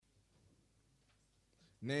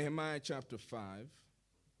Nehemiah chapter 5,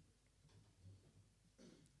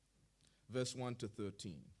 verse 1 to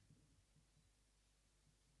 13.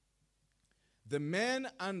 The men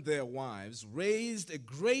and their wives raised a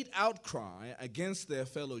great outcry against their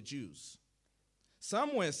fellow Jews.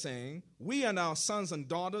 Some were saying, "We and our sons and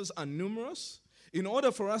daughters are numerous. In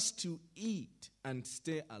order for us to eat and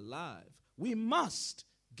stay alive, we must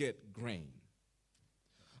get grain."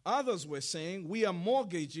 Others were saying, "We are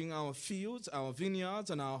mortgaging our fields, our vineyards,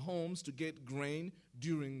 and our homes to get grain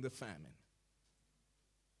during the famine."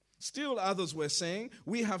 Still others were saying,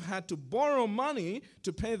 "We have had to borrow money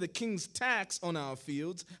to pay the king's tax on our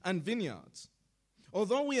fields and vineyards.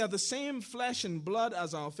 Although we are the same flesh and blood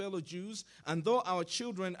as our fellow Jews, and though our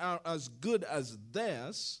children are as good as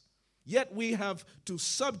theirs, yet we have to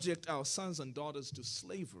subject our sons and daughters to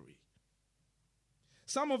slavery.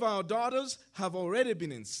 Some of our daughters have already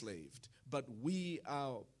been enslaved, but we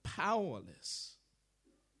are powerless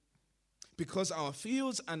because our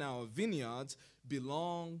fields and our vineyards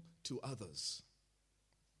belong to others."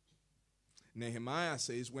 Nehemiah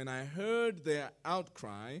says, "When I heard their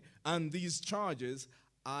outcry and these charges,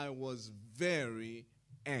 I was very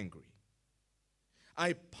angry.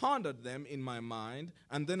 I pondered them in my mind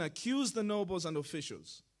and then accused the nobles and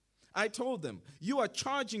officials. I told them, 'You are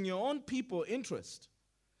charging your own people interest.'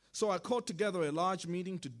 So I called together a large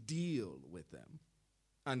meeting to deal with them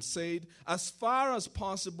and said, 'As far as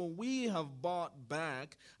possible, we have bought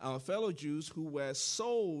back our fellow Jews who were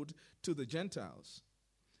sold to the Gentiles.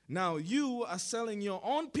 Now you are selling your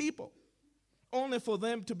own people only for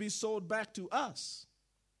them to be sold back to us.'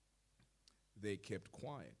 They kept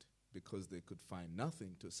quiet because they could find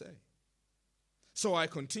nothing to say. So I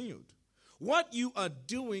continued, 'What you are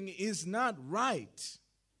doing is not right.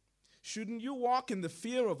 Shouldn't you walk in the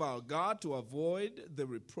fear of our God to avoid the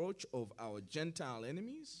reproach of our Gentile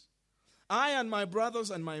enemies? I and my brothers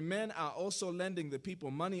and my men are also lending the people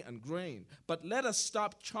money and grain, but let us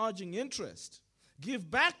stop charging interest. Give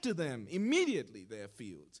back to them immediately their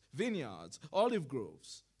fields, vineyards, olive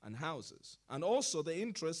groves, and houses, and also the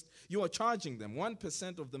interest you are charging them,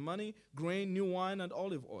 1% of the money, grain, new wine, and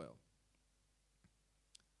olive oil.'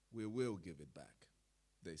 'We will give it back,'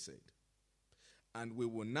 they said, 'and we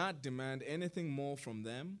will not demand anything more from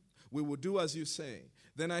them. We will do as you say.'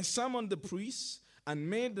 Then I summoned the priests and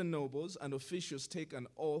made the nobles and officials take an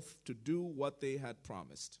oath to do what they had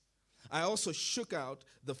promised. I also shook out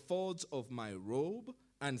the folds of my robe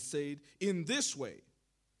and said, 'In this way,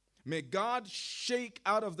 may God shake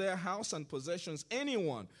out of their house and possessions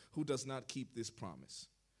anyone who does not keep this promise.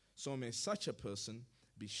 So may such a person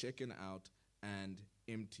be shaken out and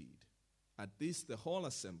emptied.' At this, the whole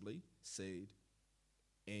assembly said,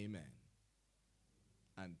 'Amen,'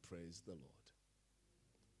 and praise the Lord."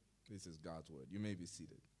 This is God's word. You may be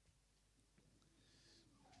seated.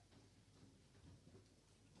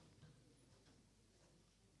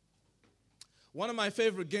 One of my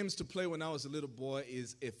favorite games to play when I was a little boy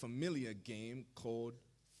is a familiar game called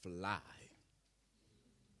Fly.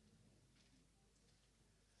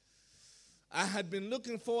 I had been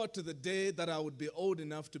looking forward to the day that I would be old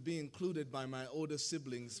enough to be included by my older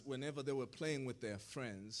siblings whenever they were playing with their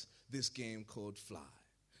friends this game called Fly.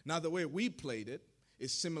 Now, the way we played it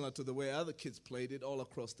is similar to the way other kids played it all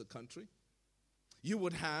across the country. You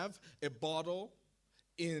would have a bottle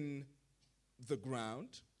in the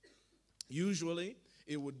ground. Usually,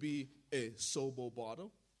 it would be a Sobo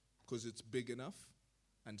bottle because it's big enough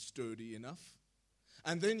and sturdy enough.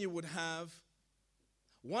 And then you would have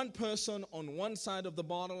one person on one side of the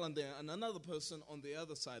bottle and another person on the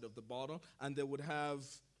other side of the bottle, and they would have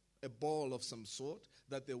a ball of some sort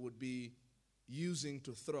that they would be using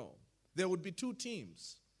to throw. There would be two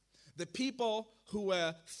teams. The people who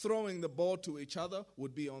were throwing the ball to each other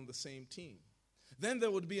would be on the same team. Then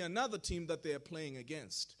there would be another team that they are playing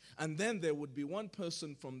against, and then there would be one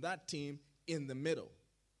person from that team in the middle.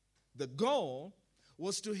 The goal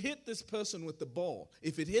was to hit this person with the ball.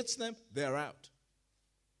 If it hits them, they're out.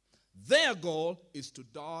 Their goal is to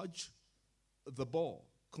dodge the ball,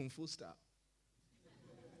 Kung Fu style.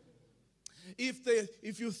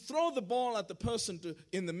 If you throw the ball at the person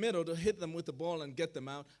in the middle to hit them with the ball and get them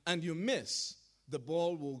out, and you miss, the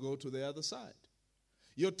ball will go to the other side.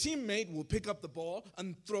 Your teammate will pick up the ball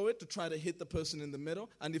and throw it to try to hit the person in the middle,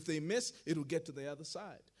 and if they miss, it will get to the other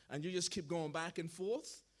side. And you just keep going back and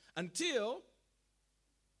forth until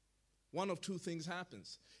one of two things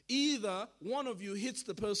happens. Either one of you hits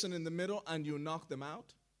the person in the middle and you knock them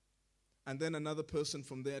out, and then another person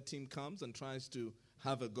from their team comes and tries to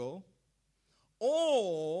have a go.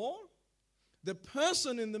 Or the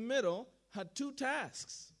person in the middle had two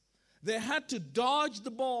tasks. They had to dodge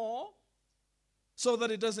the ball so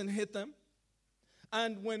that it doesn't hit them.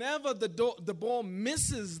 And whenever the ball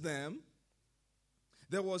misses them,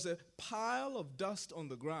 there was a pile of dust on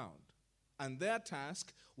the ground. And their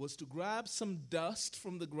task was to grab some dust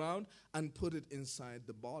from the ground and put it inside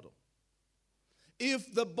the bottle.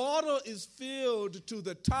 If the bottle is filled to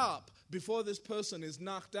the top before this person is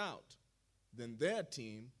knocked out, then their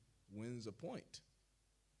team wins a point.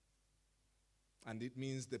 And it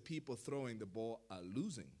means the people throwing the ball are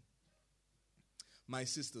losing. My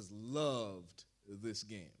sisters loved this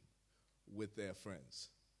game with their friends.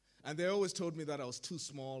 And they always told me that I was too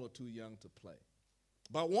small or too young to play.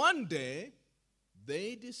 But one day,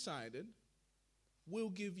 they decided, we'll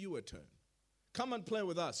give you a turn. Come and play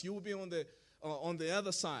with us. You will be on the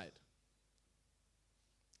other side.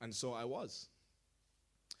 And so I was.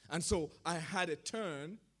 And so I had a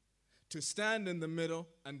turn to stand in the middle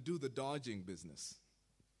and do the dodging business.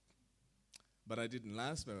 But I didn't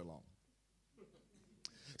last very long.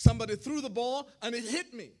 Somebody threw the ball and it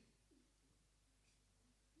hit me.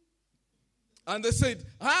 And they said,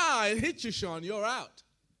 it hit you, Sean, you're out.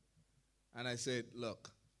 And I said, look,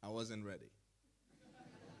 I wasn't ready.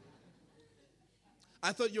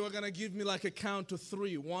 I thought you were going to give me like a count to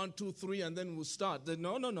 3, 1, 2, 3, and then we'll start. They said,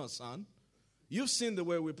 no, son. You've seen the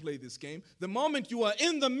way we play this game. The moment you are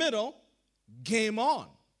in the middle, game on.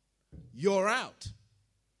 You're out.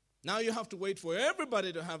 Now you have to wait for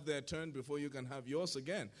everybody to have their turn before you can have yours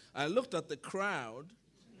again. I looked at the crowd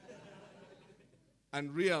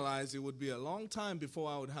and realized it would be a long time before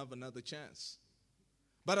I would have another chance.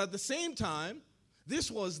 But at the same time, this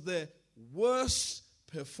was the worst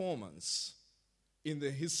performance in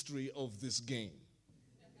the history of this game.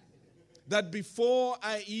 That before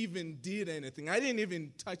I even did anything, I didn't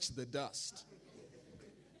even touch the dust.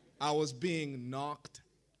 I was being knocked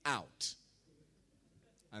out.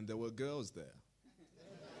 And there were girls there.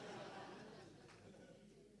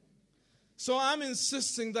 So I'm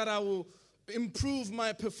insisting that I will improve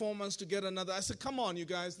my performance to get another. I said, come on, you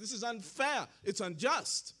guys, this is unfair. It's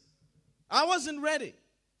unjust. I wasn't ready.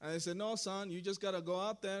 And they said, no, son, you just got to go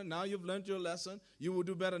out there. Now you've learned your lesson. You will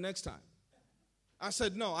do better next time. I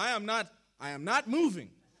said, no, I am not moving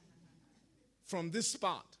from this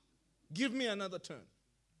spot. Give me another turn.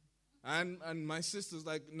 And my sister's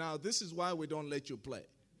like, now this is why we don't let you play.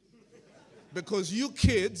 Because you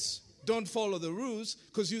kids don't follow the rules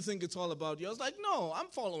because you think it's all about you. I was like, no, I'm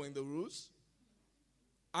following the rules.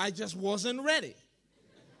 I just wasn't ready.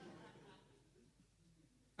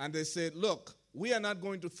 And they said, look, we are not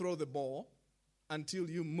going to throw the ball until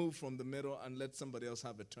you move from the middle and let somebody else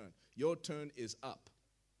have a turn. Your turn is up.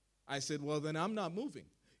 I said, well, then I'm not moving.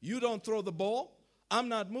 You don't throw the ball, I'm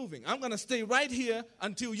not moving. I'm going to stay right here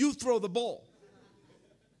until you throw the ball.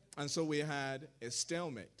 And so we had a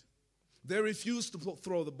stalemate. They refused to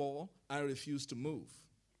throw the ball. I refused to move.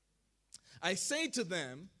 I say to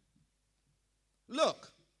them,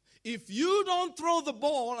 look, if you don't throw the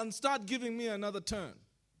ball and start giving me another turn,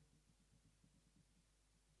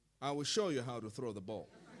 I will show you how to throw the ball.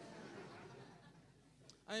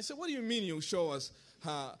 I said, what do you mean you'll show us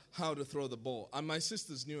how to throw the ball? And my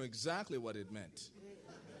sisters knew exactly what it meant.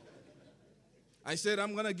 I said,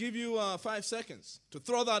 I'm going to give you 5 seconds to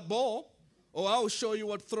throw that ball, or I'll show you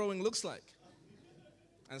what throwing looks like.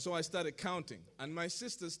 And so I started counting. And my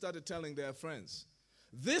sisters started telling their friends,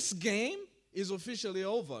 this game is officially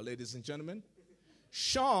over, ladies and gentlemen.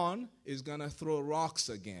 Sean is going to throw rocks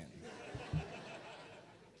again.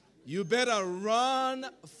 You better run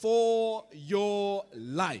for your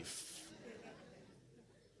life.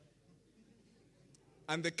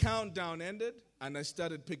 And the countdown ended, and I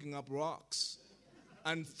started picking up rocks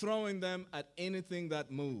and throwing them at anything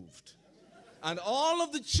that moved. And all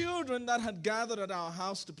of the children that had gathered at our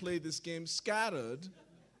house to play this game scattered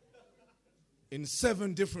in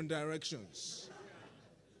 7 different directions.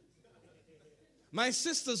 My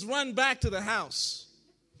sisters ran back to the house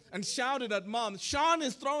and shouted at Mom, Sean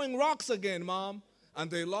is throwing rocks again, Mom.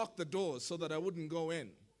 And they locked the doors so that I wouldn't go in.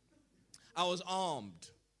 I was armed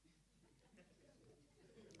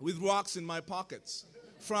with rocks in my pockets,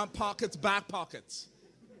 front pockets, back pockets.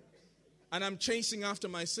 And I'm chasing after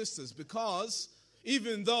my sisters because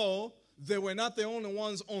even though they were not the only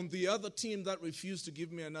ones on the other team that refused to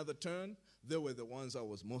give me another turn, they were the ones I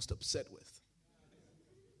was most upset with.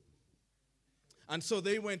 And so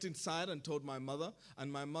they went inside and told my mother,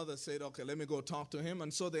 and my mother said, okay, let me go talk to him.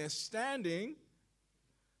 And so they're standing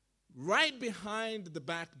right behind the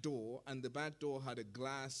back door, and the back door had a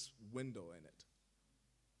glass window in it.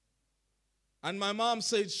 And my mom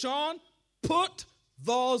said, Sean, put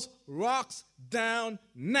those rocks down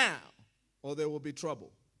now, or there will be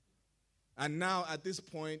trouble. And now at this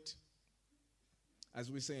point, As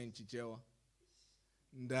we say in Chichewa,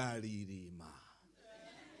 ndaririma.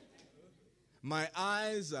 My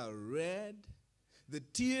eyes are red, the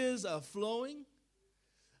tears are flowing,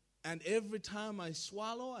 and every time I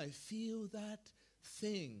swallow, I feel that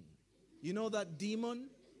thing. You know that demon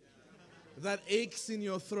that aches in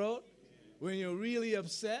your throat when you're really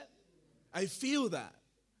upset? I feel that.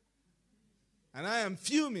 And I am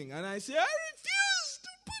fuming, and I say, I refuse to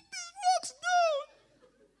put these rocks down.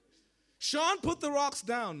 Sean, put the rocks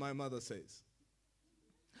down, my mother says.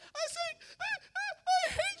 I say, I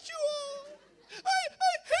hate you all. I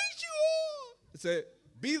hate you all. I say,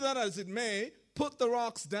 be that as it may, put the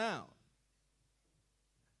rocks down.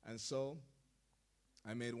 And so,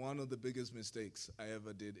 I made one of the biggest mistakes I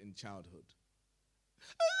ever did in childhood.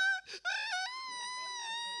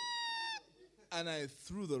 And I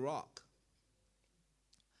threw the rock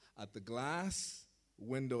at the glass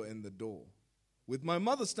window in the door, with my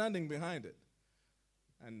mother standing behind it.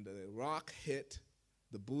 And the rock hit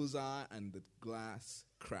the bullseye and the glass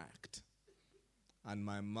cracked. And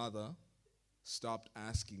my mother stopped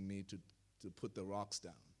asking me to put the rocks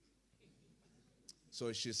down.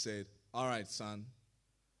 So she said, all right, son,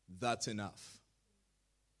 that's enough.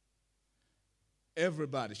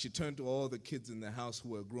 Everybody, she turned to all the kids in the house who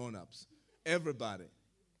were grown-ups. Everybody,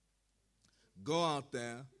 go out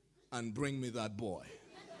there and bring me that boy.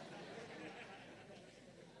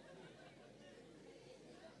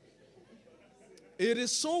 It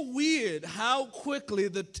is so weird how quickly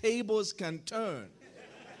the tables can turn.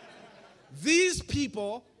 These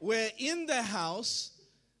people were in the house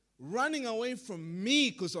running away from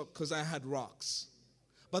me because I had rocks.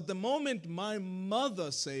 But the moment my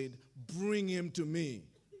mother said, bring him to me,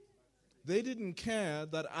 they didn't care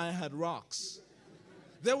that I had rocks.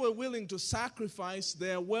 They were willing to sacrifice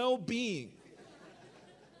their well-being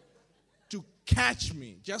to catch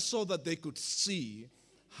me just so that they could see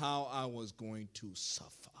how I was going to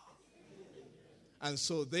suffer. And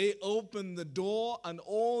so they opened the door, and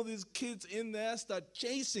all these kids in there start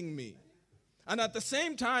chasing me. And at the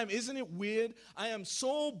same time, isn't it weird? I am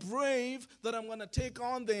so brave that I'm going to take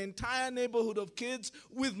on the entire neighborhood of kids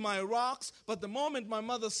with my rocks. But the moment my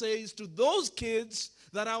mother says to those kids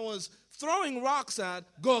that I was throwing rocks at,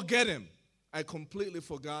 go get him, I completely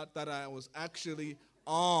forgot that I was actually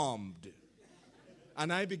armed.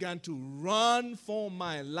 And I began to run for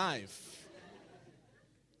my life.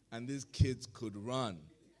 And these kids could run.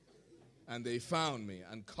 And they found me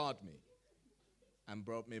and caught me and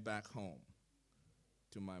brought me back home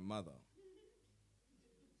to my mother.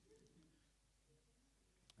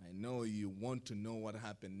 I know you want to know what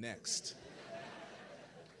happened next.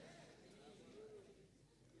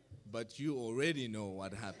 But you already know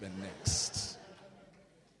what happened next.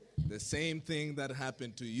 The same thing that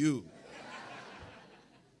happened to you.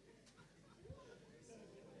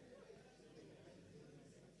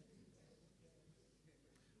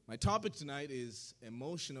 My topic tonight is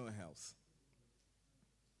emotional health.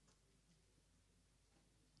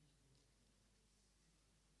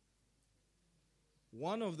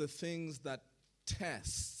 One of the things that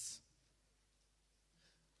tests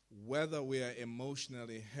whether we are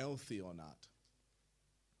emotionally healthy or not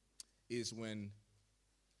is when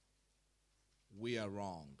we are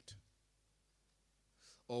wronged,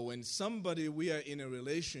 or when somebody we are in a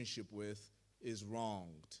relationship with is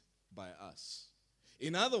wronged by us.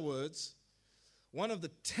 In other words, one of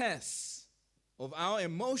the tests of our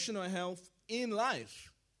emotional health in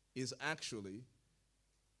life is actually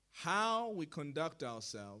how we conduct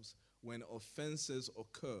ourselves when offenses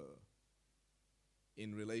occur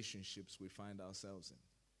in relationships we find ourselves in.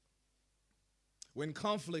 When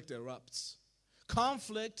conflict erupts,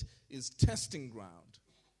 conflict is testing ground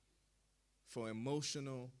for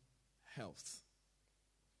emotional health.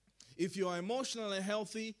 If you are emotionally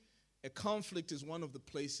healthy, a conflict is one of the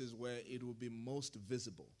places where it will be most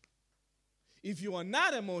visible. If you are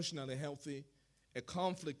not emotionally healthy, a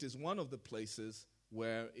conflict is one of the places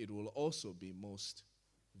where it will also be most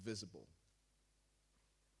visible.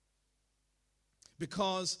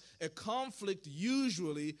 Because a conflict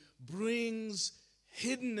usually brings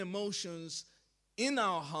hidden emotions in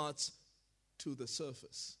our hearts to the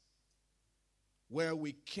surface, where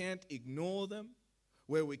we can't ignore them,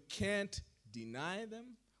 where we can't deny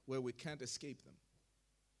them, where we can't escape them.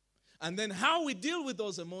 And then how we deal with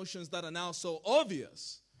those emotions that are now so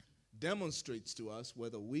obvious demonstrates to us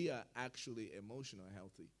whether we are actually emotionally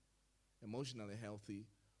healthy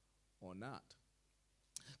or not.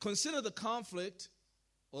 Consider the conflict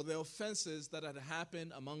or the offenses that had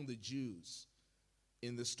happened among the Jews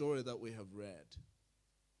in the story that we have read,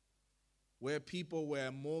 where people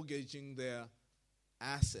were mortgaging their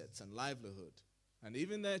assets and livelihood and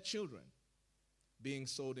even their children being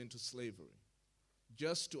sold into slavery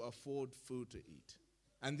just to afford food to eat.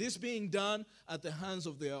 And this being done at the hands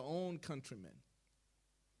of their own countrymen.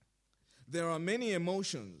 There are many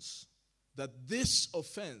emotions that this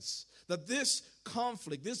offense, that this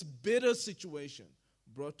conflict, this bitter situation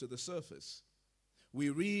brought to the surface. We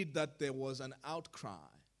read that there was an outcry.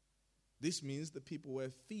 This means the people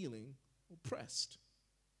were feeling oppressed.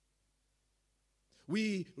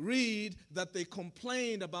 We read that they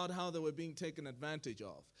complained about how they were being taken advantage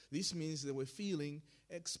of. This means they were feeling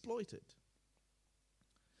exploited.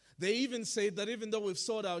 They even say that even though we've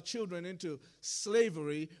sold our children into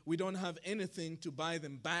slavery, we don't have anything to buy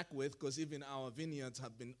them back with because even our vineyards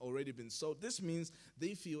have already been sold. This means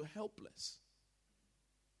they feel helpless.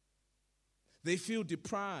 They feel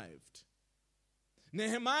deprived.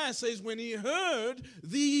 Nehemiah says when he heard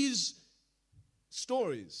these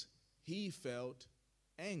stories, he felt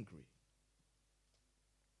angry.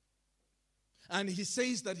 And he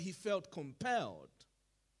says that he felt compelled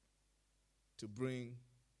to bring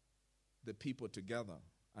the people together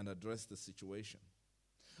and address the situation.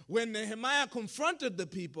 When Nehemiah confronted the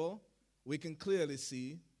people, we can clearly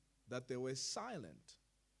see that they were silent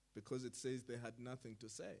because it says they had nothing to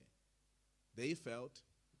say. They felt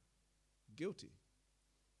guilty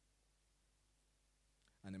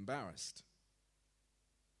and embarrassed.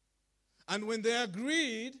 And when they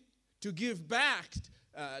agreed to give back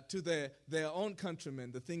to their own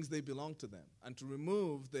countrymen the things they belonged to them and to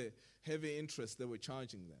remove the heavy interest they were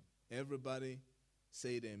charging them, everybody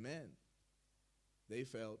said amen. They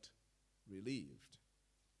felt relieved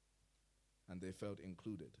and they felt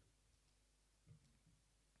included.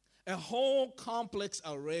 A whole complex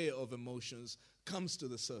array of emotions comes to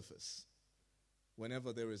the surface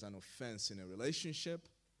whenever there is an offense in a relationship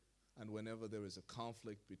and whenever there is a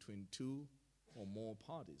conflict between two or more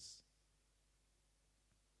parties.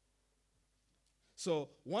 So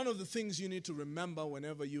one of the things you need to remember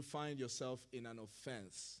whenever you find yourself in an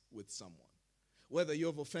offense with someone, whether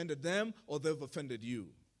you've offended them or they've offended you,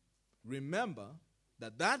 remember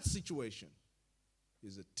that that situation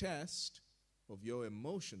is a test of your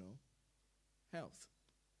emotional health.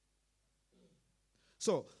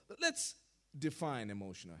 So let's define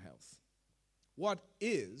emotional health. What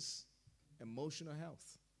is emotional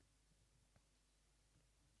health?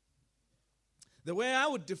 The way I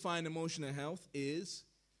would define emotional health is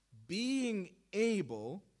being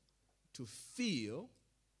able to feel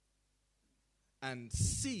and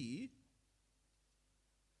see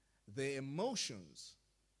the emotions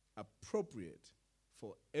appropriate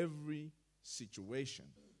for every situation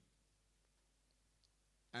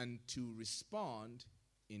and to respond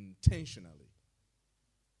intentionally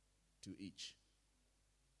to each.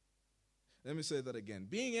 Let me say that again.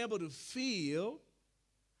 Being able to feel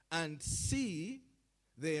and see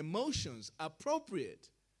the emotions appropriate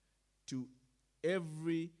to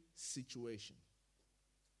every situation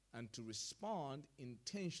and to respond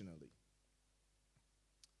intentionally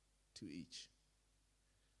to each.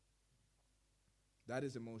 That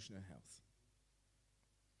is emotional health.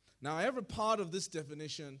 Now, every part of this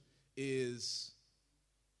definition is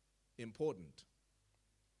important.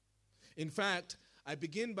 In fact, I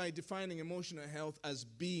begin by defining emotional health as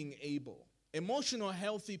being able. Emotionally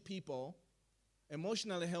healthy people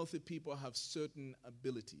have certain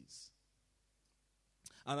abilities.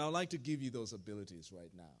 And I would like to give you those abilities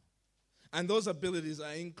right now. And those abilities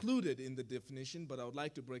are included in the definition, but I would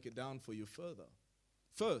like to break it down for you further.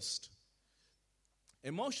 First,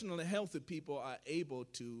 emotionally healthy people are able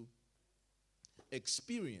to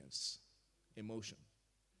experience emotion.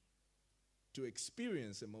 To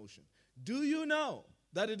experience emotion. Do you know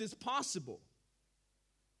that it is possible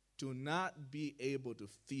to not be able to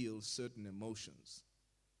feel certain emotions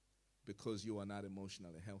because you are not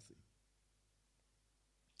emotionally healthy?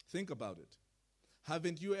 Think about it.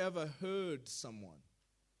 Haven't you ever heard someone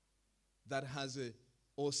that has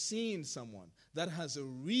or seen someone that has a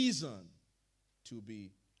reason to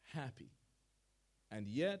be happy, and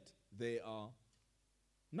yet they are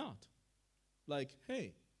not? Like,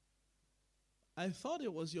 hey, I thought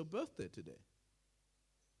it was your birthday today.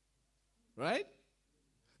 Right?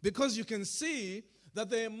 Because you can see that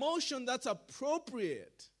the emotion that's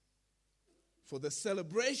appropriate for the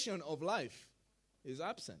celebration of life is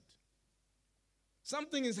absent.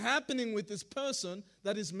 Something is happening with this person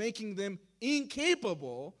that is making them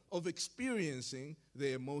incapable of experiencing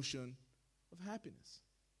the emotion of happiness.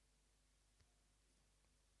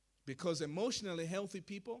 Because emotionally healthy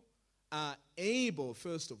people are able,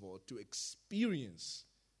 first of all, to experience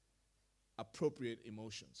appropriate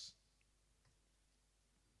emotions.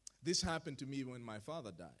 This happened to me when my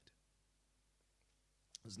father died.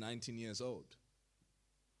 I was 19 years old,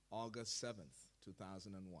 August 7th,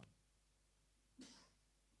 2001.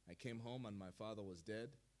 I came home and my father was dead.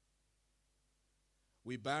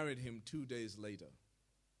 We buried him 2 days later.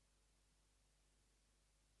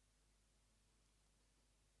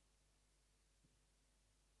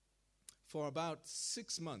 For about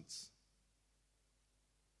 6 months,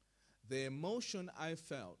 the emotion I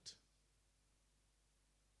felt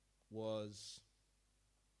was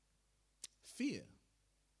fear.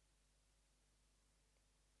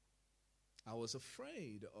 I was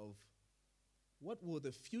afraid of what will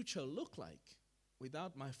the future look like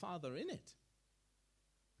without my father in it.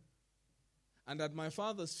 And at my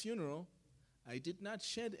father's funeral, I did not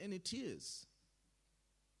shed any tears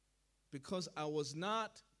because I was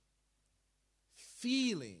not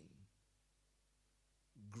feeling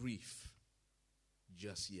grief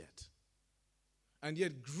just yet. And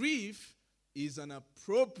yet grief is an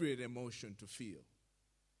appropriate emotion to feel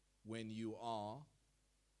when you are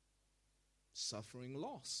suffering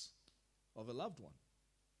loss of a loved one.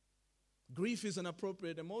 Grief is an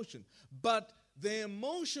appropriate emotion, but the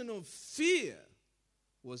emotion of fear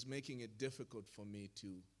was making it difficult for me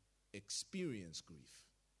to experience grief.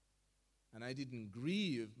 And I didn't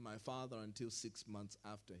grieve my father until 6 months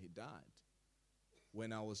after he died,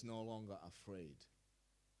 when I was no longer afraid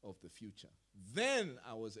of the future. Then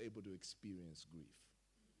I was able to experience grief.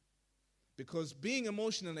 Because being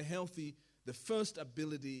emotionally healthy, the first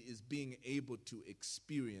ability is being able to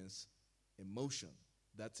experience emotion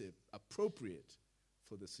that's appropriate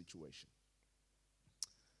for the situation.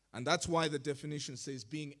 And that's why the definition says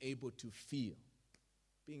being able to feel.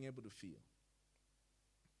 Being able to feel.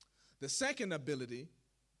 The second ability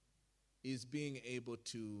is being able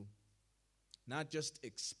to not just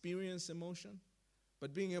experience emotion,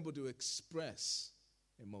 but being able to express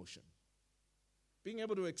emotion. Being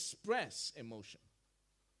able to express emotion.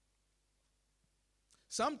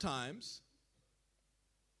 Sometimes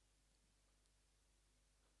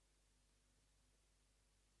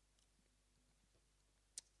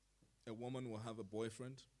a woman will have a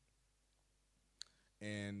boyfriend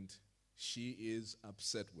and she is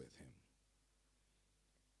upset with him.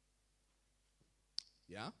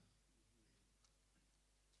 Yeah?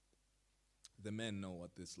 The men know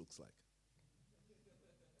what this looks like.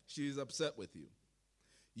 She's upset with you.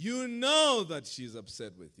 You know that she's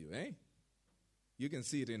upset with you, eh? You can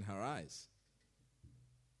see it in her eyes.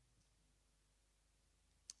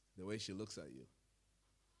 The way she looks at you.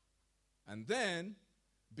 And then,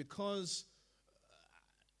 because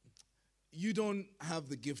you don't have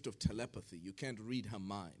the gift of telepathy, you can't read her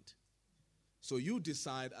mind. So you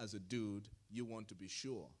decide as a dude, you want to be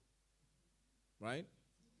sure. Right?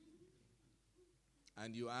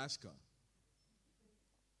 And you ask her,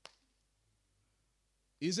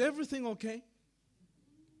 is everything okay?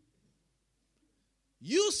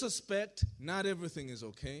 You suspect not everything is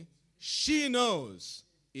okay. She knows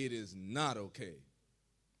it is not okay.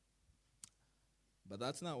 But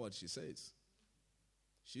that's not what she says.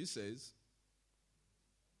 She says,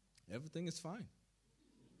 everything is fine.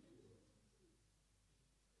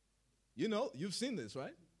 You know, you've seen this,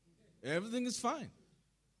 right? Everything is fine.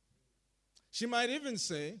 She might even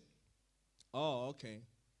say, oh, okay.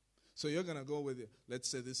 So you're going to go with, let's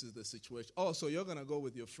say this is the situation. Oh, so you're going to go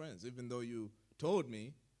with your friends, even though you told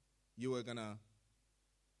me you were going to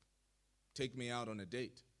take me out on a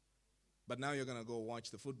date. But now you're going to go watch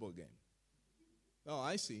the football game. Oh,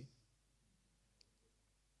 I see.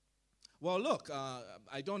 Well, look,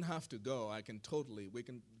 I don't have to go. We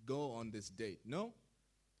can go on this date. No,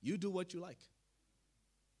 you do what you like.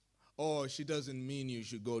 Oh, she doesn't mean you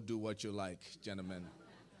should go do what you like, gentlemen.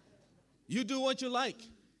 You do what you like.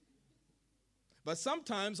 But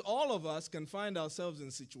sometimes all of us can find ourselves in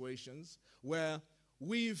situations where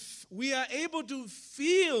we are able to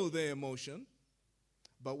feel the emotion,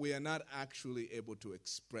 but we are not actually able to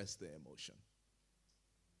express the emotion.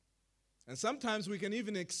 And sometimes we can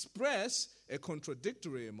even express a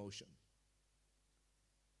contradictory emotion.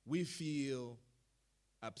 We feel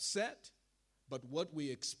upset, but what we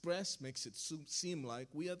express makes it seem like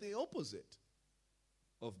we are the opposite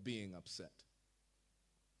of being upset.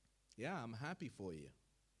 Yeah, I'm happy for you.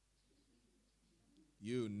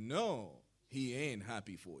 You know he ain't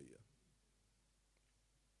happy for you.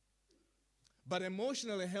 But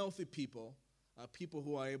emotionally healthy people are people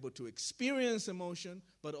who are able to experience emotion,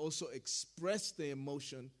 but also express the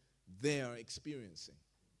emotion they are experiencing.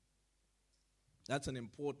 That's an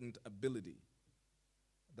important ability.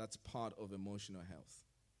 That's part of emotional health.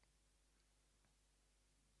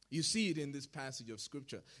 You see it in this passage of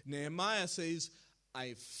Scripture. Nehemiah says,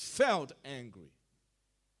 I felt angry.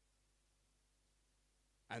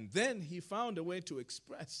 And then he found a way to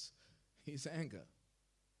express his anger.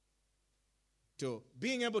 To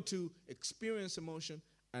being able to experience emotion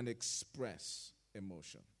and express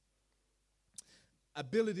emotion.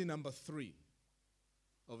 Ability number 3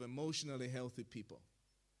 of emotionally healthy people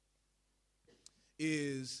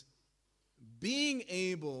is being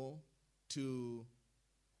able to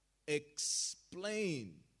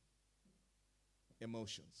explain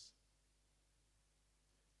emotions.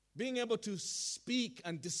 Being able to speak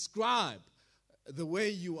and describe the way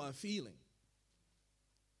you are feeling.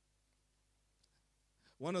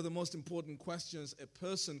 One of the most important questions a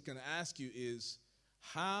person can ask you is,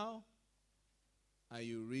 how are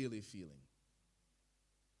you really feeling?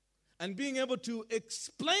 And being able to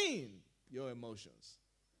explain your emotions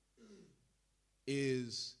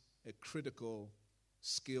is a critical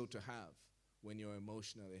skill to have when you're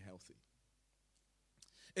emotionally healthy.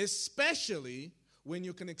 Especially when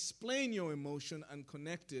you can explain your emotion and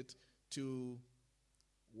connect it to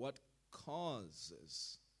what's causing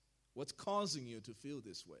you to feel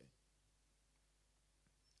this way.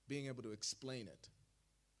 Being able to explain it.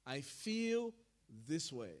 I feel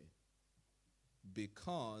this way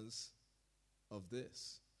because of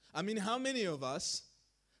this. I mean, how many of us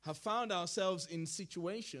have found ourselves in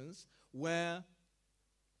situations where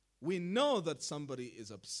we know that somebody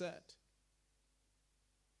is upset,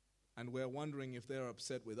 and we're wondering if they're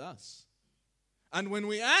upset with us. And when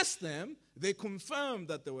we ask them, they confirm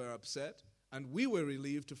that they were upset, and we were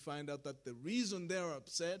relieved to find out that the reason they're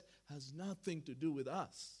upset has nothing to do with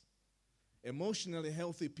us. Emotionally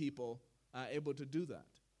healthy people are able to do that.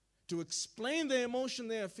 To explain the emotion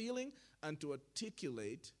they are feeling and to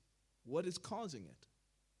articulate what is causing it.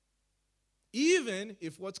 Even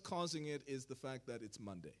if what's causing it is the fact that it's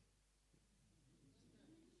Monday.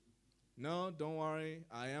 No, don't worry,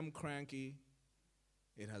 I am cranky.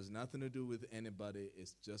 It has nothing to do with anybody.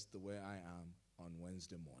 It's just the way I am on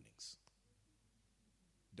Wednesday mornings.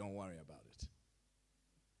 Don't worry about it.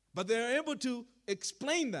 But they're able to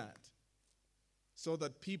explain that so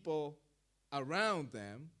that people around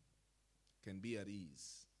them can be at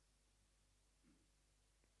ease.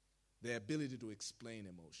 The ability to explain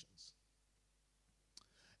emotions.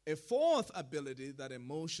 A fourth ability that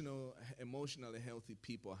emotionally healthy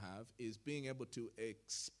people have is being able to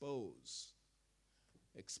expose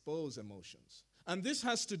emotions. And this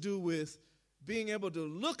has to do with being able to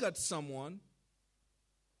look at someone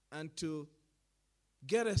and to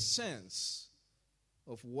get a sense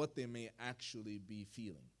of what they may actually be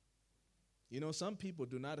feeling. You know, some people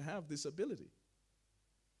do not have this ability.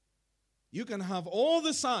 You can have all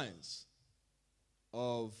the signs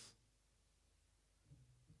of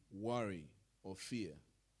worry or fear,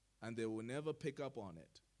 and they will never pick up on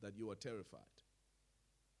it that you are terrified.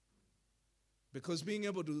 Because being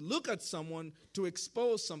able to look at someone to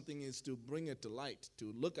expose something is to bring it to light,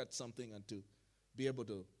 to look at something and to be able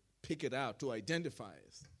to pick it out, to identify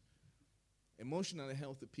it. Emotionally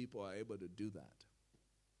healthy people are able to do that.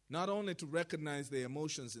 Not only to recognize the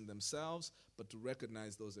emotions in themselves, but to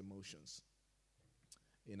recognize those emotions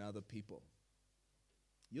in other people.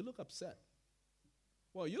 You look upset.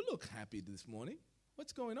 Well, you look happy this morning.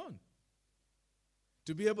 What's going on?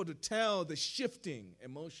 To be able to tell the shifting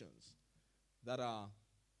emotions that are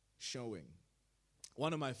showing.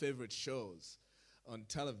 One of my favorite shows on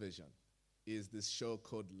television is this show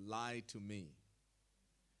called Lie to Me.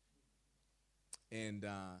 And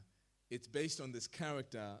it's based on this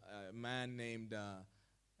character, a man named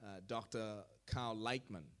Dr. Carl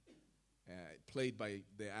Lightman, played by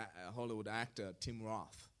the Hollywood actor Tim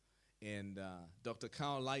Roth. And Dr.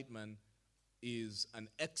 Carl Lightman is an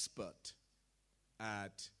expert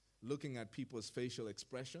at looking at people's facial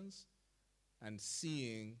expressions and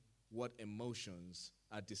seeing what emotions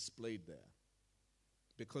are displayed there.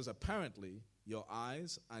 Because apparently, your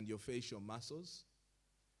eyes and your facial muscles,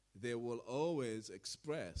 they will always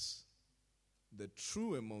express the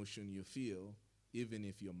true emotion you feel, even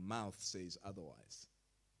if your mouth says otherwise.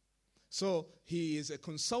 So he is a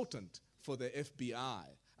consultant for the FBI.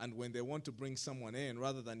 And when they want to bring someone in,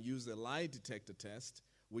 rather than use the lie detector test,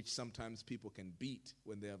 which sometimes people can beat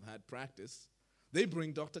when they have had practice, they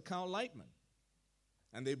bring Dr. Carl Lightman.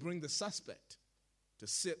 And they bring the suspect to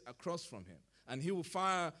sit across from him. And he will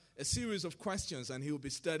fire a series of questions, and he will be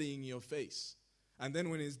studying your face. And then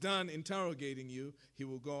when he's done interrogating you, he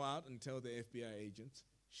will go out and tell the FBI agents,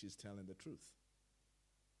 she's telling the truth.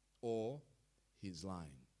 Or he's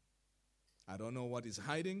lying. I don't know what he's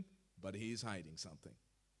hiding, but he's hiding something.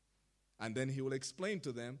 And then he will explain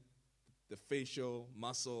to them the facial,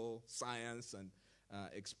 muscle, science, and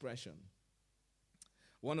expression.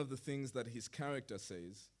 One of the things that his character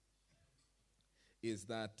says is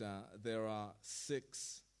that there are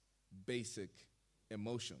 6 basic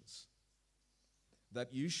emotions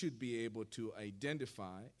that you should be able to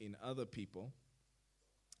identify in other people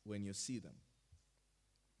when you see them.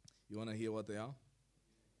 You want to hear what they are?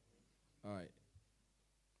 All right.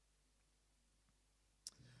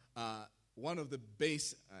 One of the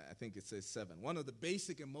I think it says 7. One of the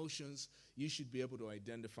basic emotions you should be able to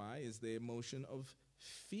identify is the emotion of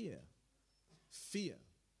fear. Fear.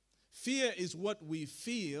 Fear is what we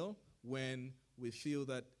feel when we feel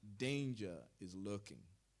that danger is lurking.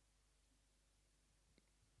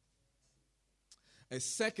 A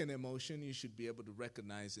second emotion you should be able to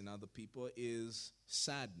recognize in other people is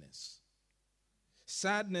sadness.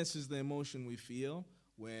 Sadness is the emotion we feel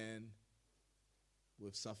when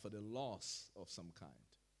we've suffered a loss of some kind.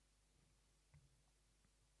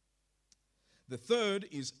 The third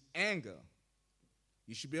is anger.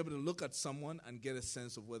 You should be able to look at someone and get a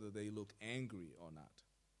sense of whether they look angry or not.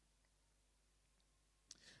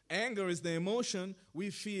 Anger is the emotion we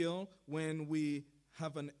feel when we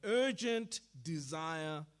have an urgent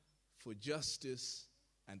desire for justice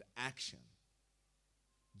and action.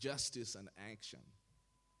 Justice and action.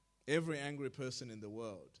 Every angry person in the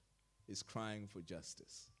world is crying for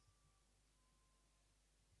justice.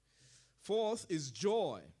 Fourth is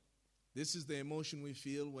joy. This is the emotion we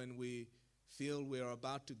feel when we feel we are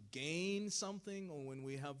about to gain something or when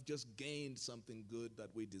we have just gained something good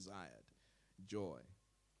that we desired. Joy.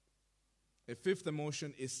 A fifth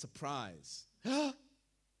emotion is surprise.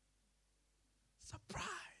 Surprise.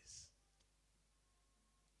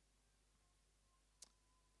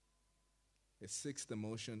 A sixth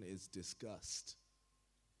emotion is disgust.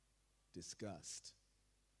 Disgust.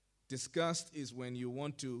 Disgust is when you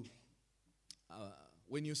want to,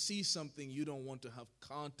 when you see something you don't want to have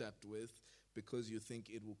contact with because you think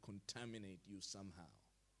it will contaminate you somehow.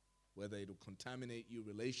 Whether it will contaminate you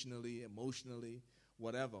relationally, emotionally,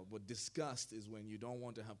 whatever. But disgust is when you don't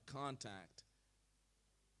want to have contact.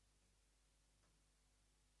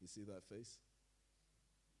 You see that face?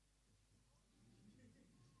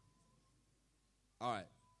 All right.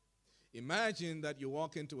 Imagine that you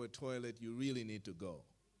walk into a toilet, you really need to go.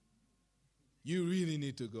 You really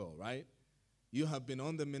need to go, right? You have been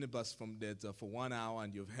on the minibus from Dedza for 1 hour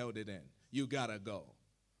and you've held it in. You gotta go.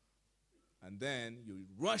 And then you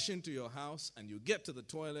rush into your house and you get to the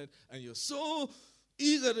toilet and you're so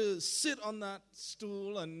eager to sit on that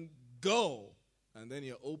stool and go. And then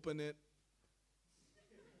you open it.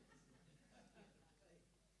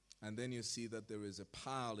 And then you see that there is a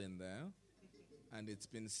pile in there. And it's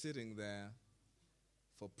been sitting there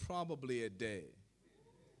for probably a day.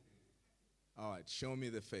 All right, show me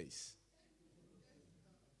the face.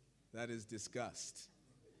 That is disgust.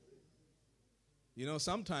 You know,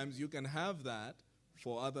 sometimes you can have that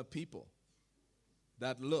for other people.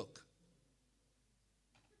 That look.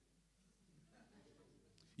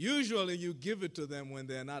 Usually you give it to them when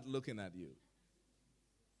they're not looking at you.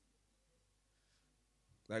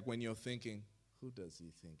 Like when you're thinking, who does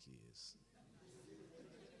he think he is?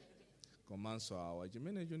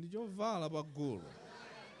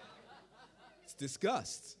 It's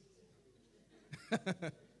disgust.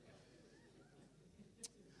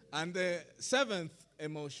 And the seventh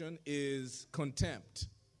emotion is contempt.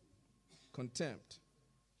 Contempt.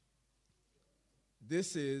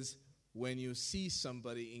 This is when you see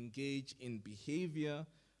somebody engage in behavior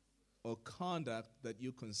or conduct that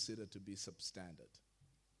you consider to be substandard.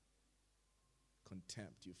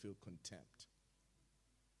 Contempt. You feel contempt.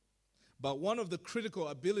 But one of the critical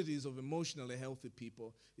abilities of emotionally healthy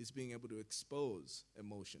people is being able to expose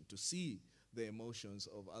emotion, to see the emotions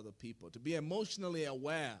of other people, to be emotionally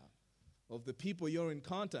aware of the people you're in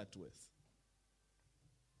contact with.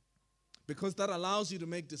 Because that allows you to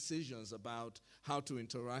make decisions about how to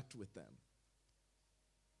interact with them.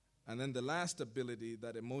 And then the last ability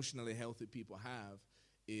that emotionally healthy people have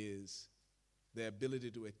is the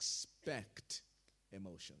ability to expect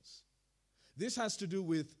emotions. This has to do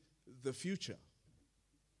with the future.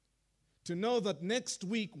 To know that next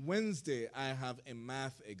week, Wednesday, I have a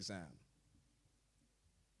math exam.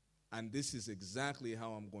 And this is exactly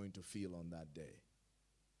how I'm going to feel on that day.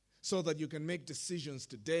 So that you can make decisions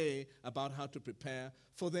today about how to prepare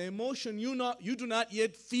for the emotion you do not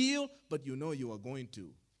yet feel, but you know you are going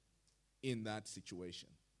to in that situation.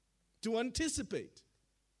 To anticipate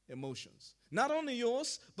emotions. Not only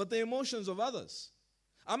yours, but the emotions of others.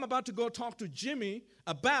 I'm about to go talk to Jimmy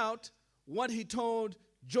about what he told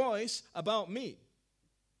Joyce about me.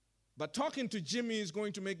 But talking to Jimmy is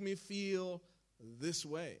going to make me feel this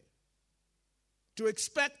way. To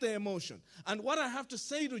expect the emotion. And what I have to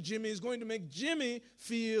say to Jimmy is going to make Jimmy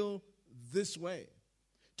feel this way.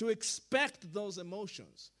 To expect those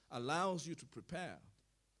emotions allows you to prepare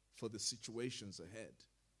for the situations ahead.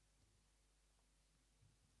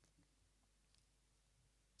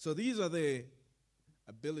 So these are the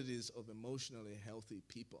abilities of emotionally healthy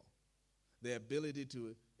people. The ability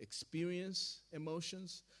to experience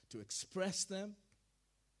emotions, to express them,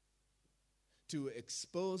 to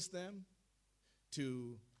expose them,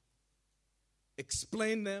 to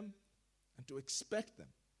explain them, and to expect them,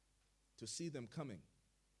 to see them coming.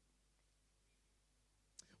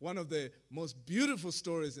 One of the most beautiful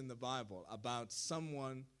stories in the Bible about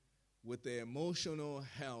someone with the emotional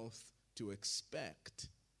health to expect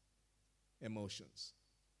emotions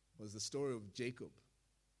was the story of Jacob.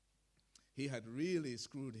 He had really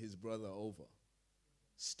screwed his brother over,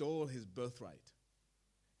 stole his birthright,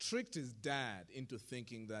 tricked his dad into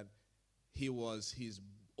thinking that he was his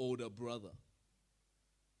older brother.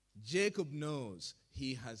 Jacob knows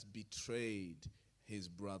he has betrayed his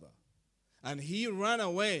brother. And he ran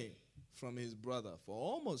away from his brother for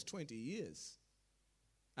almost 20 years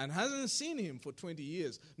and hasn't seen him for 20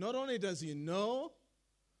 years. Not only does he know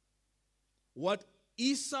what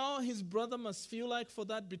Esau, his brother, must feel like for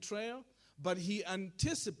that betrayal, but he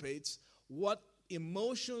anticipates what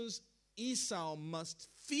emotions Esau must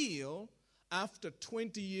feel after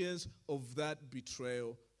 20 years of that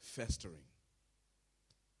betrayal festering.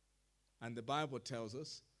 And the Bible tells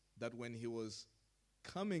us that when he was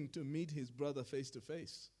coming to meet his brother face to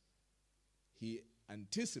face, he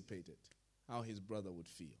anticipated how his brother would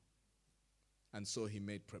feel. And so he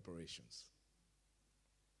made preparations.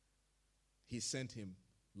 He sent him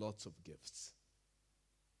lots of gifts.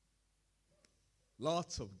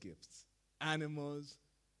 Lots of gifts. Animals,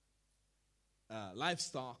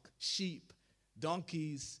 livestock, sheep,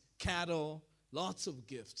 donkeys, cattle, lots of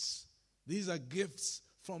gifts. These are gifts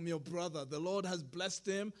from your brother. The Lord has blessed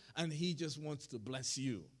him, and he just wants to bless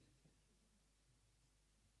you.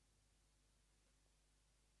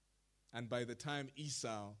 And by the time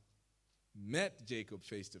Esau met Jacob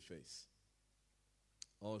face to face,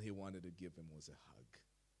 all he wanted to give him was a hug.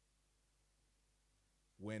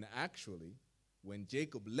 When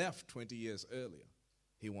Jacob left 20 years earlier,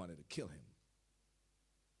 he wanted to kill him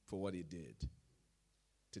for what he did.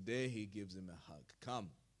 Today he gives him a hug.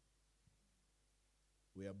 Come.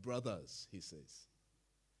 We are brothers, he says.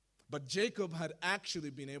 But Jacob had actually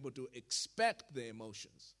been able to expect the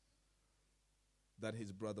emotions that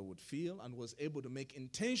his brother would feel and was able to make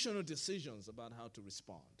intentional decisions about how to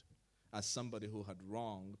respond as somebody who had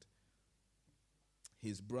wronged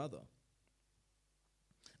his brother.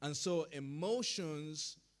 And so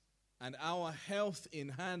emotions and our health in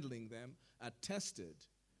handling them are tested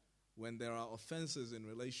when there are offenses in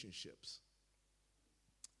relationships.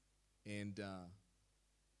 And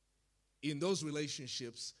in those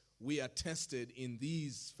relationships, we are tested in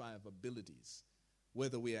these 5 abilities,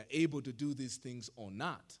 whether we are able to do these things or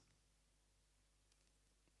not.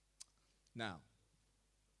 Now,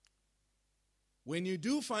 when you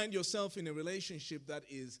do find yourself in a relationship that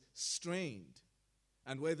is strained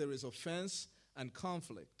and where there is offense and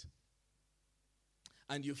conflict,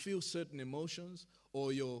 and you feel certain emotions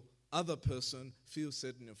or your other person feels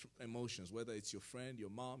certain emotions, whether it's your friend, your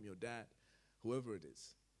mom, your dad, whoever it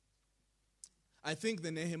is, I think the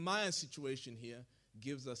Nehemiah situation here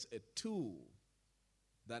gives us a tool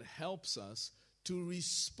that helps us to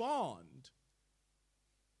respond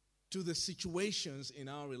to the situations in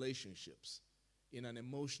our relationships in an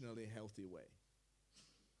emotionally healthy way.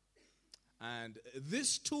 And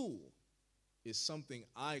this tool is something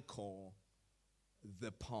I call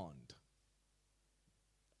the pond.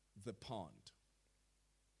 The pond.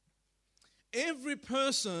 Every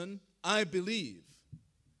person, I believe,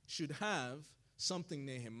 should have something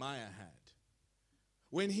Nehemiah had.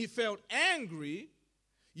 When he felt angry,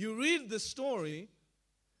 you read the story,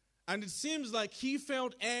 and it seems like he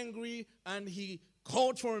felt angry and he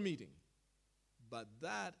called for a meeting. But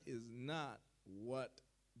that is not what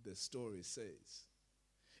the story says.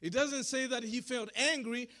 It doesn't say that he felt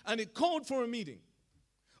angry and he called for a meeting.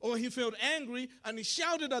 Or he felt angry and he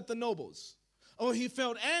shouted at the nobles. Or he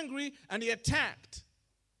felt angry and he attacked.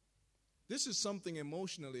 This is something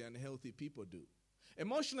emotionally unhealthy people do.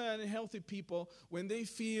 Emotionally unhealthy people, when they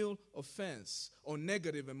feel offense or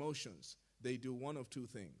negative emotions, they do one of 2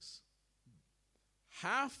 things.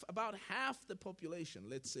 About half the population,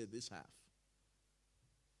 let's say this half,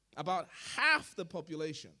 about half the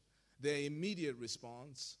population, their immediate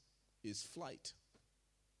response is flight,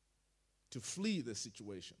 to flee the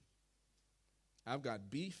situation. I've got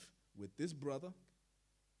beef with this brother,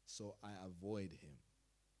 so I avoid him.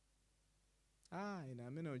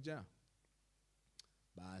 Inaminoja.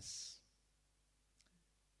 Bas,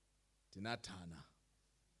 Tinatana.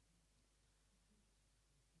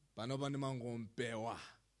 Banobani mangompewa.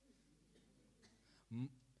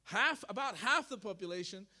 About half the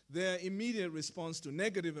population, their immediate response to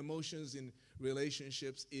negative emotions in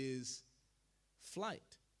relationships is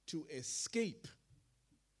flight, to escape,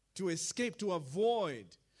 to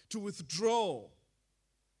avoid, to withdraw,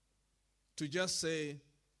 to just say,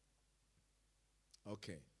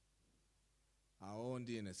 okay,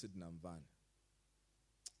 aondi in a sidnamvan.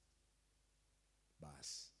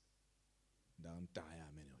 Bas. Down tire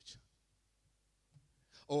menocha.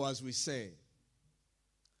 Or as we say,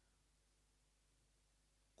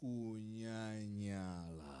 kunyanyala.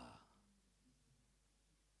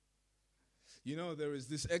 You know, there is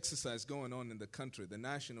this exercise going on in the country, the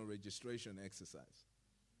national registration exercise.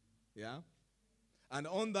 Yeah? And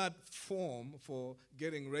on that form for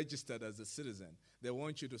getting registered as a citizen, they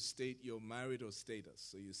want you to state your marital status.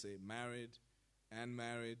 So you say married,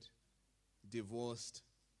 unmarried, divorced,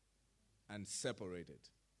 and separated.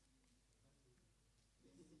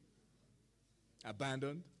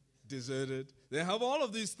 Abandoned, deserted. They have all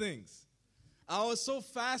of these things. I was so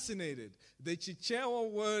fascinated. The Chichewa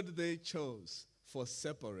word they chose for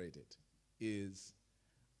separated is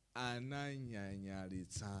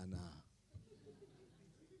ananyanyaritsana.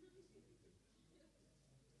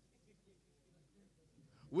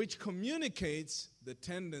 Which communicates the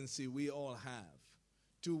tendency we all have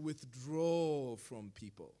to withdraw from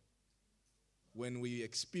people when we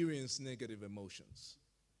experience negative emotions,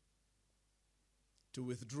 to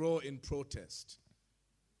withdraw in protest.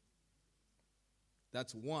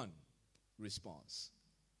 That's one response.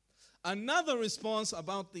 Another response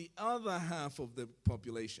about the other half of the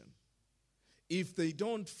population. If they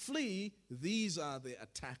don't flee, these are the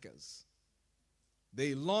attackers.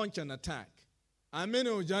 They launch an attack. I'm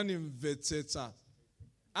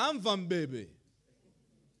van baby.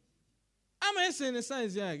 I'm saying the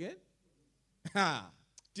size again.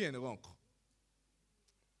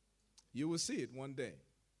 You will see it one day.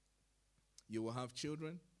 You will have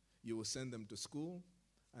children. You will send them to school,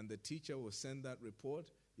 and the teacher will send that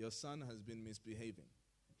report. Your son has been misbehaving.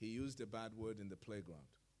 He used a bad word in the playground.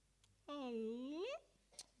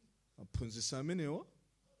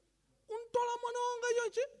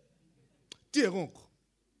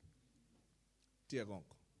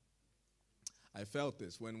 I felt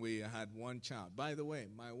this when we had one child. By the way,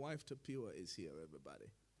 my wife Tapua is here, everybody.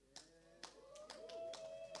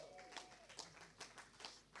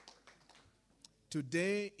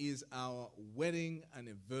 Today is our wedding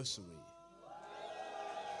anniversary.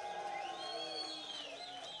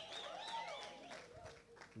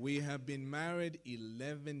 We have been married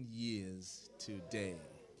 11 years today.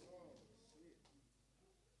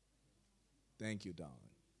 Thank you, darling,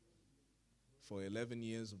 for 11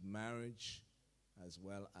 years of marriage as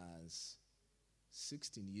well as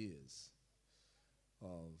 16 years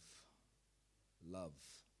of love.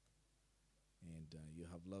 And you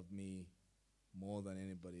have loved me more than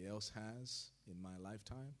anybody else has in my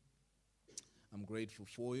lifetime. I'm grateful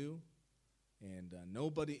for you. And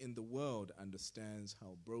nobody in the world understands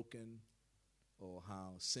how broken or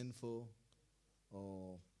how sinful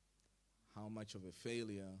or how much of a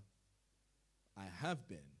failure I have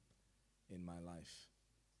been in my life.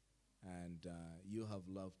 And you have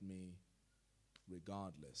loved me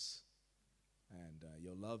regardless. And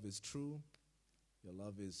your love is true. Your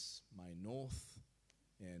love is my north.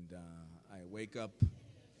 And I wake up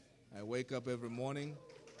every morning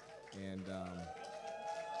and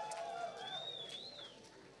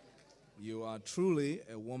you are truly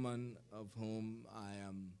a woman of whom I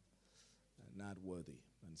am not worthy.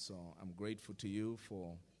 And so I'm grateful to you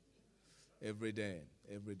for every day.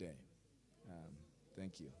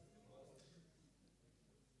 Thank you.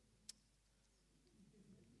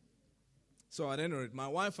 So at any rate, my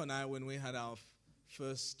wife and I, when we had our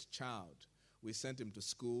first child, we sent him to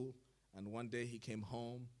school, and one day he came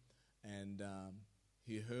home, and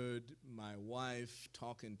he heard my wife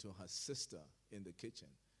talking to her sister in the kitchen,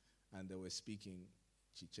 and they were speaking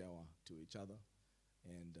Chichewa to each other.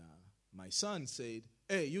 And my son said,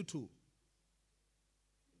 "Hey, you two,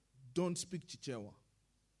 don't speak Chichewa."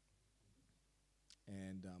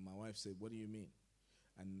 And my wife said, "What do you mean?"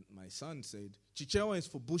 And my son said, "Chichewa is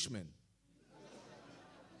for Bushmen."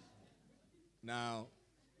 Now,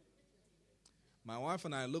 my wife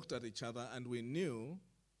and I looked at each other and we knew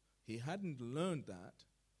he hadn't learned that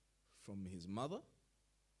from his mother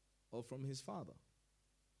or from his father.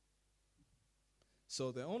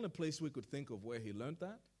 So the only place we could think of where he learned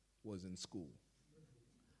that was in school.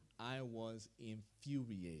 I was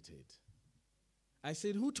infuriated. I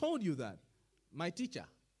said, "Who told you that?" "My teacher.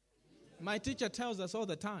 My teacher tells us all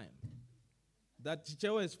the time." That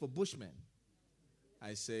chichewa is for bushmen.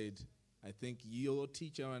 I said, I think your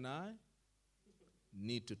teacher and I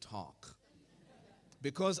need to talk.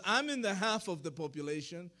 Because I'm in the half of the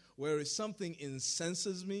population where if something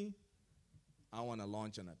incenses me, I want to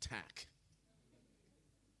launch an attack.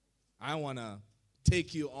 I want to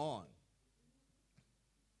take you on.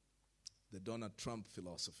 The Donald Trump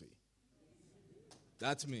philosophy.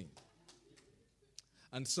 That's me.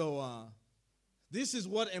 And so this is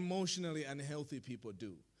what emotionally unhealthy people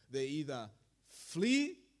do. They either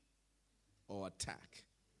flee or attack.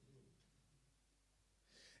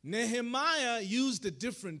 Nehemiah used a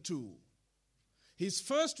different tool. His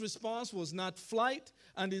first response was not flight,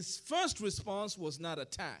 and his first response was not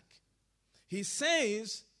attack. He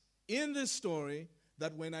says in this story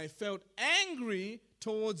that when I felt angry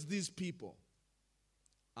towards these people,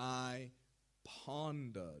 I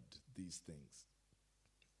pondered these things.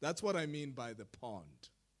 That's what I mean by the pond.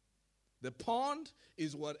 The pond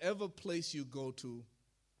is whatever place you go to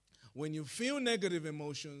when you feel negative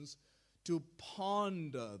emotions, to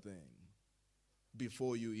ponder them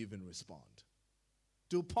before you even respond.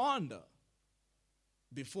 To ponder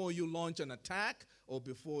before you launch an attack or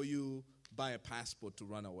before you buy a passport to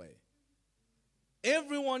run away.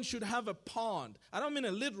 Everyone should have a pond. I don't mean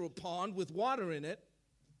a literal pond with water in it.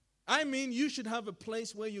 I mean you should have a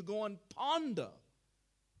place where you go and ponder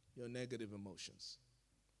your negative emotions.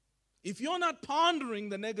 If you're not pondering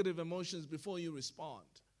the negative emotions before you respond,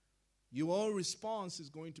 your response is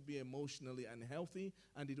going to be emotionally unhealthy,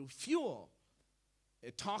 and it will fuel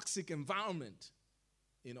a toxic environment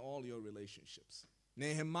in all your relationships.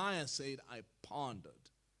 Nehemiah said, I pondered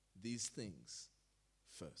these things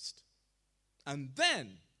first. And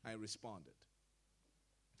then I responded.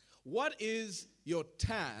 What is your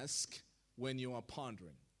task when you are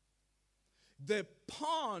pondering? The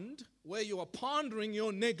pond where you are pondering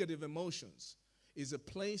your negative emotions is a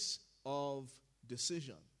place of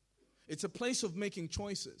decision. It's a place of making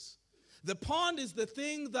choices. The pond is the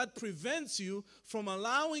thing that prevents you from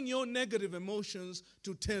allowing your negative emotions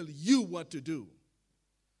to tell you what to do,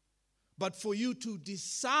 but for you to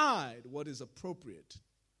decide what is appropriate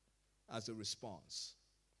as a response.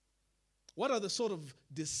 What are the sort of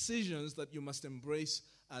decisions that you must embrace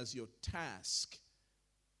as your task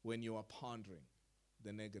when you are pondering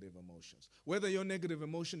the negative emotions? Whether your negative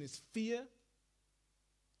emotion is fear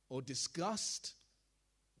or disgust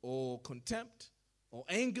or contempt or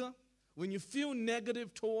anger, when you feel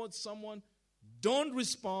negative towards someone, don't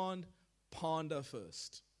respond, ponder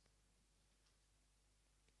first.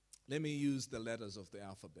 Let me use the letters of the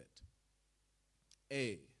alphabet.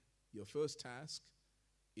 A, your first task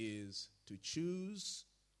is to choose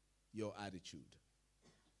your attitude.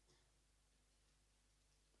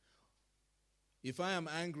 If I am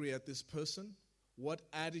angry at this person, what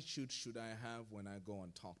attitude should I have when I go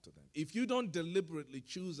and talk to them? If you don't deliberately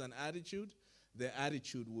choose an attitude, the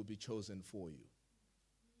attitude will be chosen for you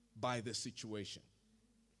by the situation.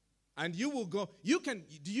 And you will go,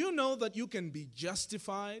 do you know that you can be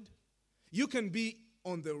justified? You can be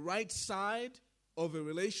on the right side of a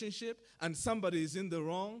relationship and somebody is in the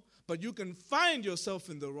wrong, but you can find yourself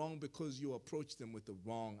in the wrong because you approach them with the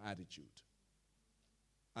wrong attitude.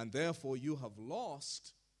 And therefore you have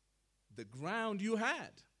lost the ground you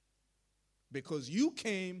had because you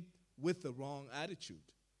came with the wrong attitude.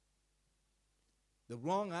 The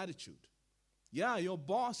wrong attitude. Yeah, your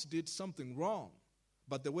boss did something wrong,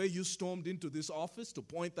 but the way you stormed into this office to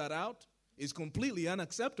point that out is completely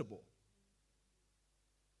unacceptable.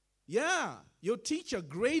 Yeah, your teacher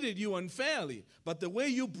graded you unfairly, but the way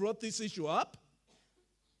you brought this issue up,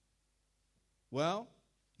 well,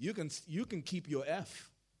 you can keep your F.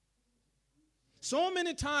 So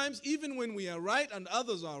many times, even when we are right and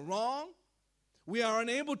others are wrong, we are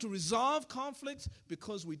unable to resolve conflicts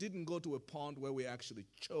because we didn't go to a pond where we actually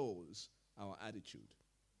chose our attitude.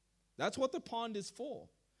 That's what the pond is for,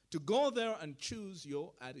 to go there and choose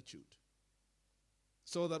your attitude.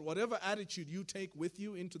 So that whatever attitude you take with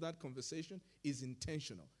you into that conversation is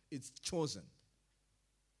intentional. It's chosen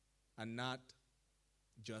and not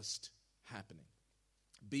just happening.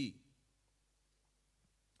 B,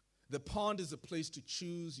 the pond is a place to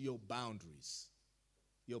choose your boundaries.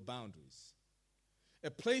 Your boundaries. A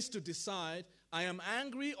place to decide, I am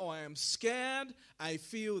angry or I am scared, I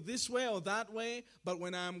feel this way or that way, but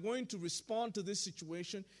when I am going to respond to this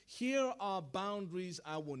situation, here are boundaries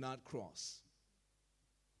I will not cross.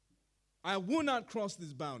 I will not cross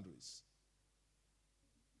these boundaries.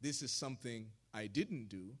 This is something I didn't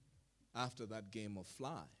do after that game of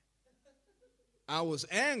fly. I was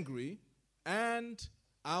angry and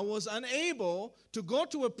I was unable to go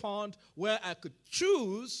to a pond where I could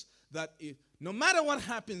choose that no matter what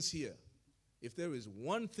happens here, if there is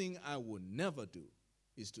one thing I will never do,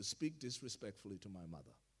 is to speak disrespectfully to my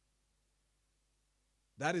mother.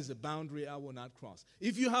 That is a boundary I will not cross.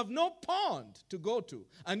 If you have no pond to go to,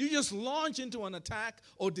 and you just launch into an attack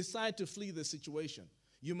or decide to flee the situation,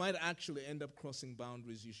 you might actually end up crossing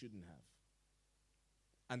boundaries you shouldn't have.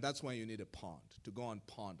 And that's why you need a pond, to go and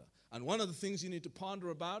ponder. And one of the things you need to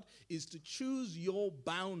ponder about is to choose your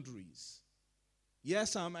boundaries.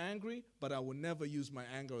 Yes, I'm angry, but I will never use my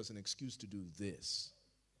anger as an excuse to do this.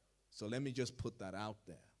 So let me just put that out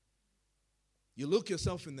there. You look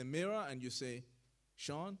yourself in the mirror and you say,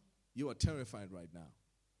 Sean, you are terrified right now.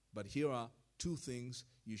 But here are 2 things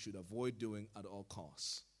you should avoid doing at all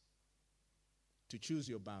costs. To choose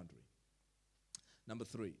your boundary. Number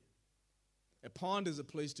 3, a pond is a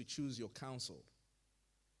place to choose your counsel.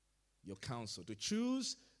 Your counsel. To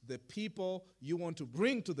choose the people you want to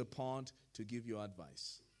bring to the pond to give you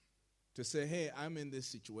advice. To say, hey, I'm in this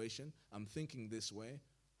situation. I'm thinking this way.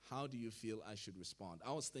 How do you feel I should respond?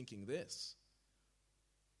 I was thinking this.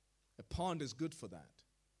 A pond is good for that.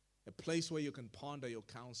 A place where you can ponder your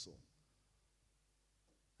counsel.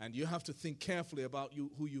 And you have to think carefully about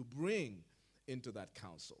who you bring into that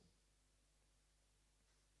counsel.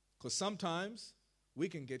 Because sometimes we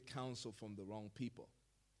can get counsel from the wrong people.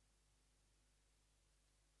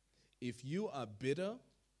 If you are bitter,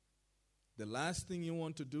 the last thing you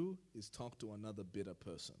want to do is talk to another bitter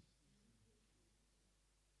person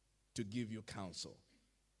to give you counsel.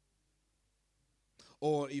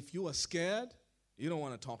 Or if you are scared, you don't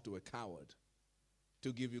want to talk to a coward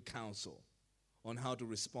to give you counsel on how to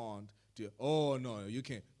respond to, oh, no, you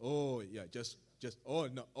can't. Oh, yeah, just, oh,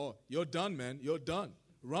 no, oh, you're done, man. You're done.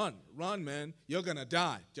 Run, man. You're going to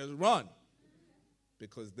die. Just run.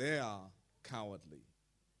 Because they are cowardly.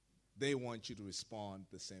 They want you to respond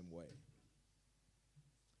the same way.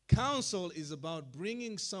 Counsel is about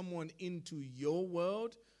bringing someone into your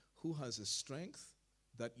world who has a strength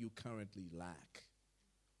that you currently lack.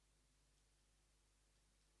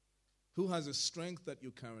 Who has a strength that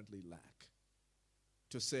you currently lack.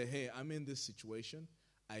 To say, hey, I'm in this situation.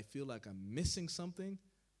 I feel like I'm missing something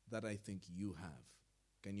that I think you have.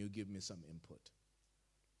 Can you give me some input?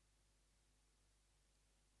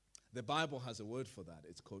 The Bible has a word for that.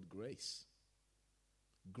 It's called grace.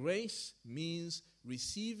 Grace means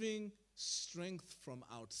receiving strength from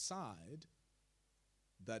outside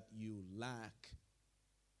that you lack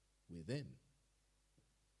within.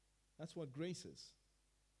 That's what grace is.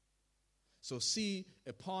 So C,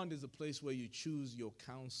 a pond is a place where you choose your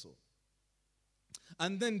counsel.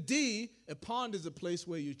 And then D, a pond is a place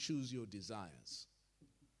where you choose your desires.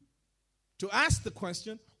 To ask the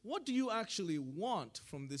question, what do you actually want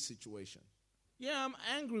from this situation? Yeah, I'm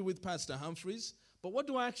angry with Pastor Humphreys, but what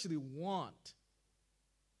do I actually want?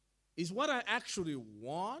 Is what I actually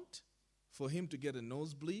want for him to get a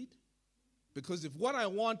nosebleed? Because if what I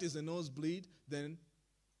want is a nosebleed, then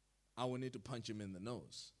I will need to punch him in the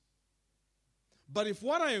nose. But if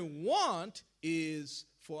what I want is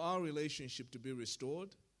for our relationship to be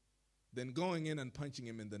restored, then going in and punching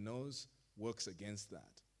him in the nose works against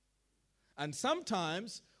that. And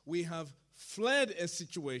sometimes we have fled a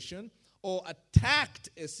situation or attacked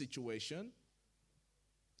a situation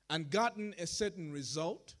and gotten a certain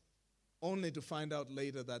result only to find out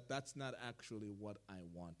later that that's not actually what I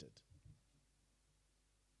wanted.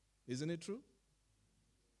 Isn't it true?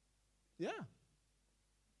 Yeah.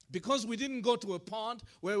 Because we didn't go to a pond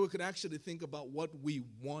where we could actually think about what we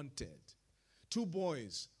wanted. 2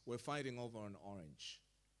 boys were fighting over an orange.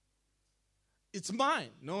 It's mine.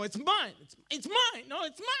 No, it's mine. It's mine. No,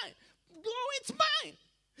 it's mine. No, it's mine.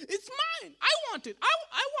 It's mine. I want it.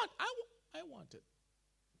 I want it.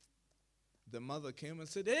 The mother came and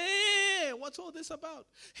said, hey, what's all this about?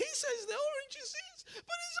 He says the orange is his,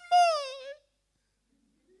 but it's mine.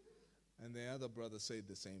 And the other brother said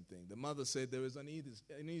the same thing. The mother said there is an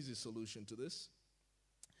easy solution to this.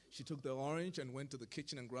 She took the orange and went to the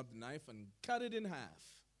kitchen and grabbed the knife and cut it in half.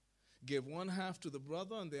 Gave one half to the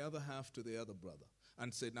brother and the other half to the other brother.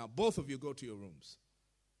 And said, now both of you go to your rooms.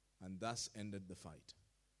 And thus ended the fight.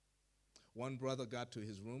 One brother got to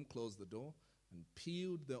his room, closed the door, and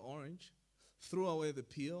peeled the orange, threw away the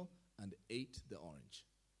peel, and ate the orange.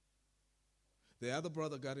 The other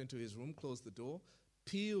brother got into his room, closed the door,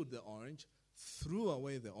 peeled the orange, threw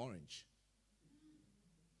away the orange,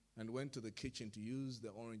 and went to the kitchen to use the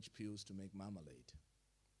orange peels to make marmalade.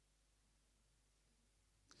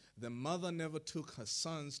 The mother never took her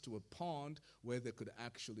sons to a pond where they could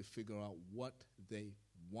actually figure out what they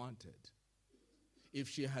wanted. If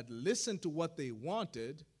she had listened to what they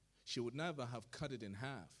wanted, she would never have cut it in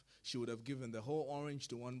half. she would have given the whole orange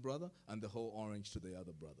to one brother and the whole orange to the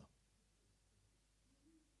other brother.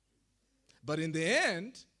 But in the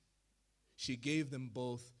end, she gave them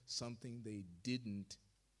both something they didn't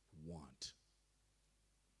want.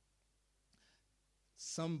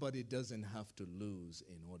 Somebody doesn't have to lose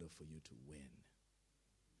in order for you to win.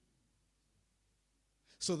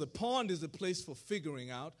 So the pond is a place for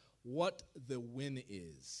figuring out what the win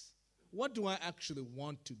is. What do I actually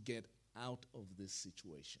want to get out of this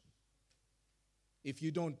situation? If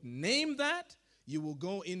you don't name that, you will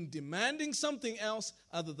go in demanding something else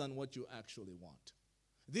other than what you actually want.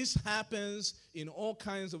 This happens in all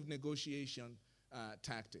kinds of negotiation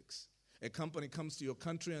tactics. A company comes to your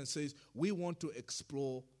country and says, we want to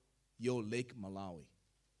explore your Lake Malawi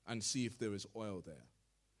and see if there is oil there.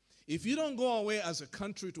 If you don't go away as a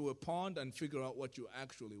country to a pond and figure out what you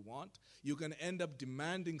actually want, you can end up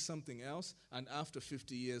demanding something else, and after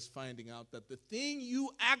 50 years finding out that the thing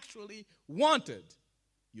you actually wanted,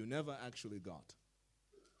 you never actually got.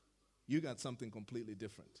 You got something completely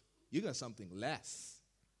different. You got something less.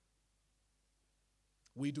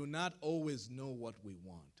 We do not always know what we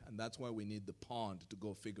want, and that's why we need the pond to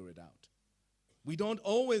go figure it out. We don't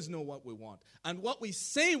always know what we want. And what we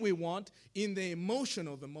say we want in the emotion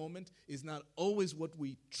of the moment is not always what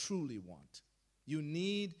we truly want. You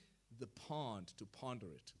need the pond to ponder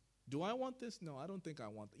it. Do I want this? No, I don't think I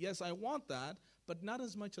want that. Yes, I want that, but not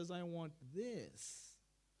as much as I want this.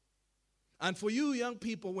 And for you young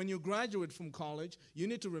people, when you graduate from college, you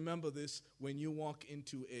need to remember this when you walk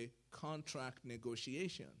into a contract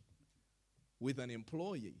negotiation with an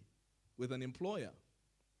employee, with an employer.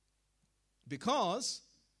 Because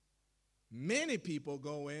many people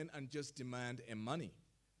go in and just demand a money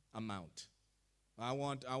amount. I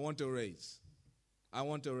want a raise. I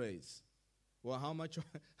want a raise. Well, how much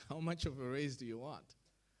of a raise do you want?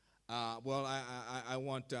 I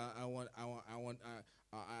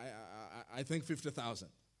think 50,000.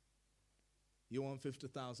 You want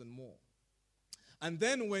 50,000 more. And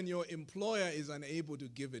then when your employer is unable to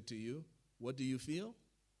give it to you, what do you feel?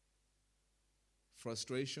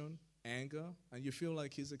 Frustration, anger, and you feel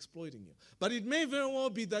like he's exploiting you. But it may very well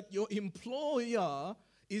be that your employer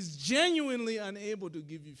is genuinely unable to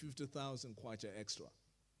give you 50,000 kwacha extra.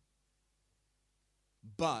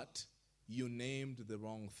 But you named the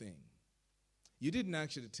wrong thing. You didn't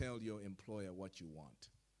actually tell your employer what you want.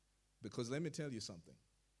 Because let me tell you something.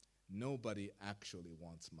 Nobody actually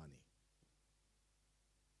wants money.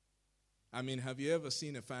 I mean, have you ever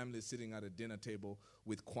seen a family sitting at a dinner table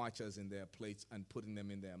with kwachas in their plates and putting them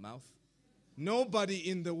in their mouth? Nobody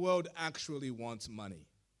in the world actually wants money.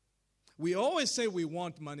 We always say we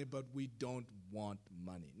want money, but we don't want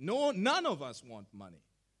money. No, none of us want money.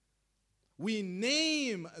 We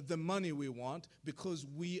name the money we want because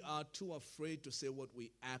we are too afraid to say what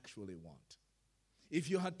we actually want. If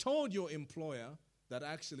you had told your employer that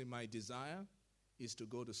actually my desire is to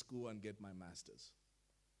go to school and get my master's,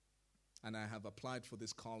 and I have applied for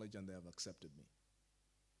this college and they have accepted me,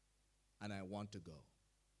 and I want to go.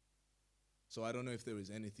 So I don't know if there is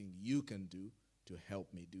anything you can do to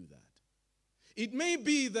help me do that. It may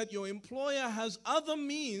be that your employer has other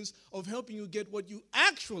means of helping you get what you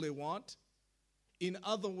actually want in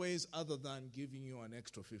other ways other than giving you an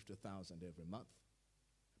extra 50,000 every month.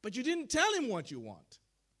 But you didn't tell him what you want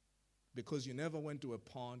because you never went to a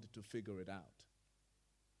pond to figure it out.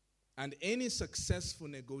 And any successful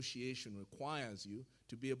negotiation requires you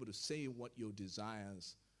to be able to say what your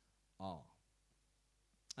desires are.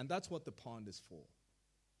 And that's what the pond is for.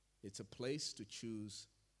 It's a place to choose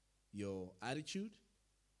your attitude,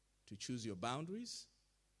 to choose your boundaries,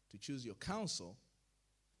 to choose your counsel,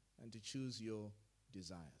 and to choose your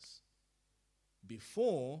desires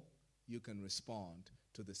before you can respond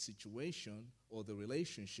to the situation or the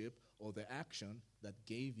relationship or the action that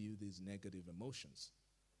gave you these negative emotions.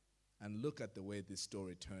 And look at the way this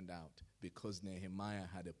story turned out because Nehemiah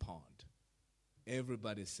had a pond.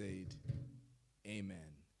 Everybody said,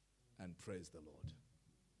 amen, and praise the Lord.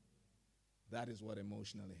 That is what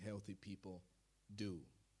emotionally healthy people do.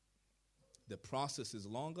 The process is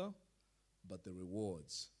longer, but the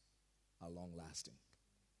rewards are long-lasting.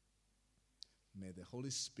 May the Holy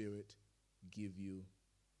Spirit give you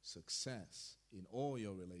success in all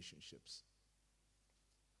your relationships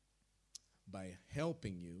by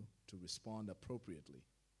helping you to respond appropriately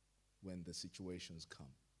when the situations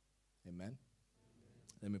come. Amen?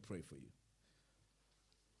 Let me pray for you.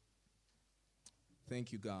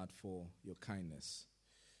 Thank you, God, for your kindness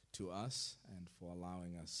to us and for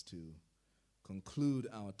allowing us to conclude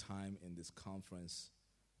our time in this conference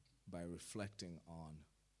by reflecting on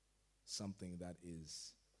something that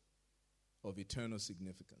is of eternal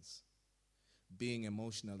significance. Being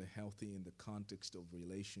emotionally healthy in the context of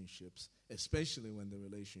relationships, especially when the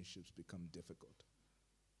relationships become difficult.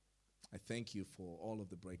 I thank you for all of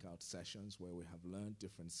the breakout sessions where we have learned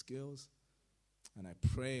different skills. And I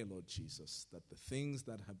pray, Lord Jesus, that the things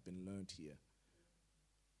that have been learned here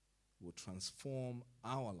will transform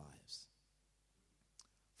our lives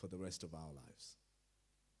for the rest of our lives.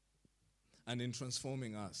 And in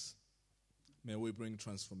transforming us, may we bring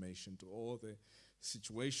transformation to all the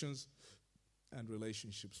situations and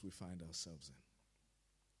relationships we find ourselves in.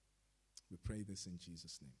 We pray this in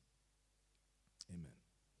Jesus' name. Amen.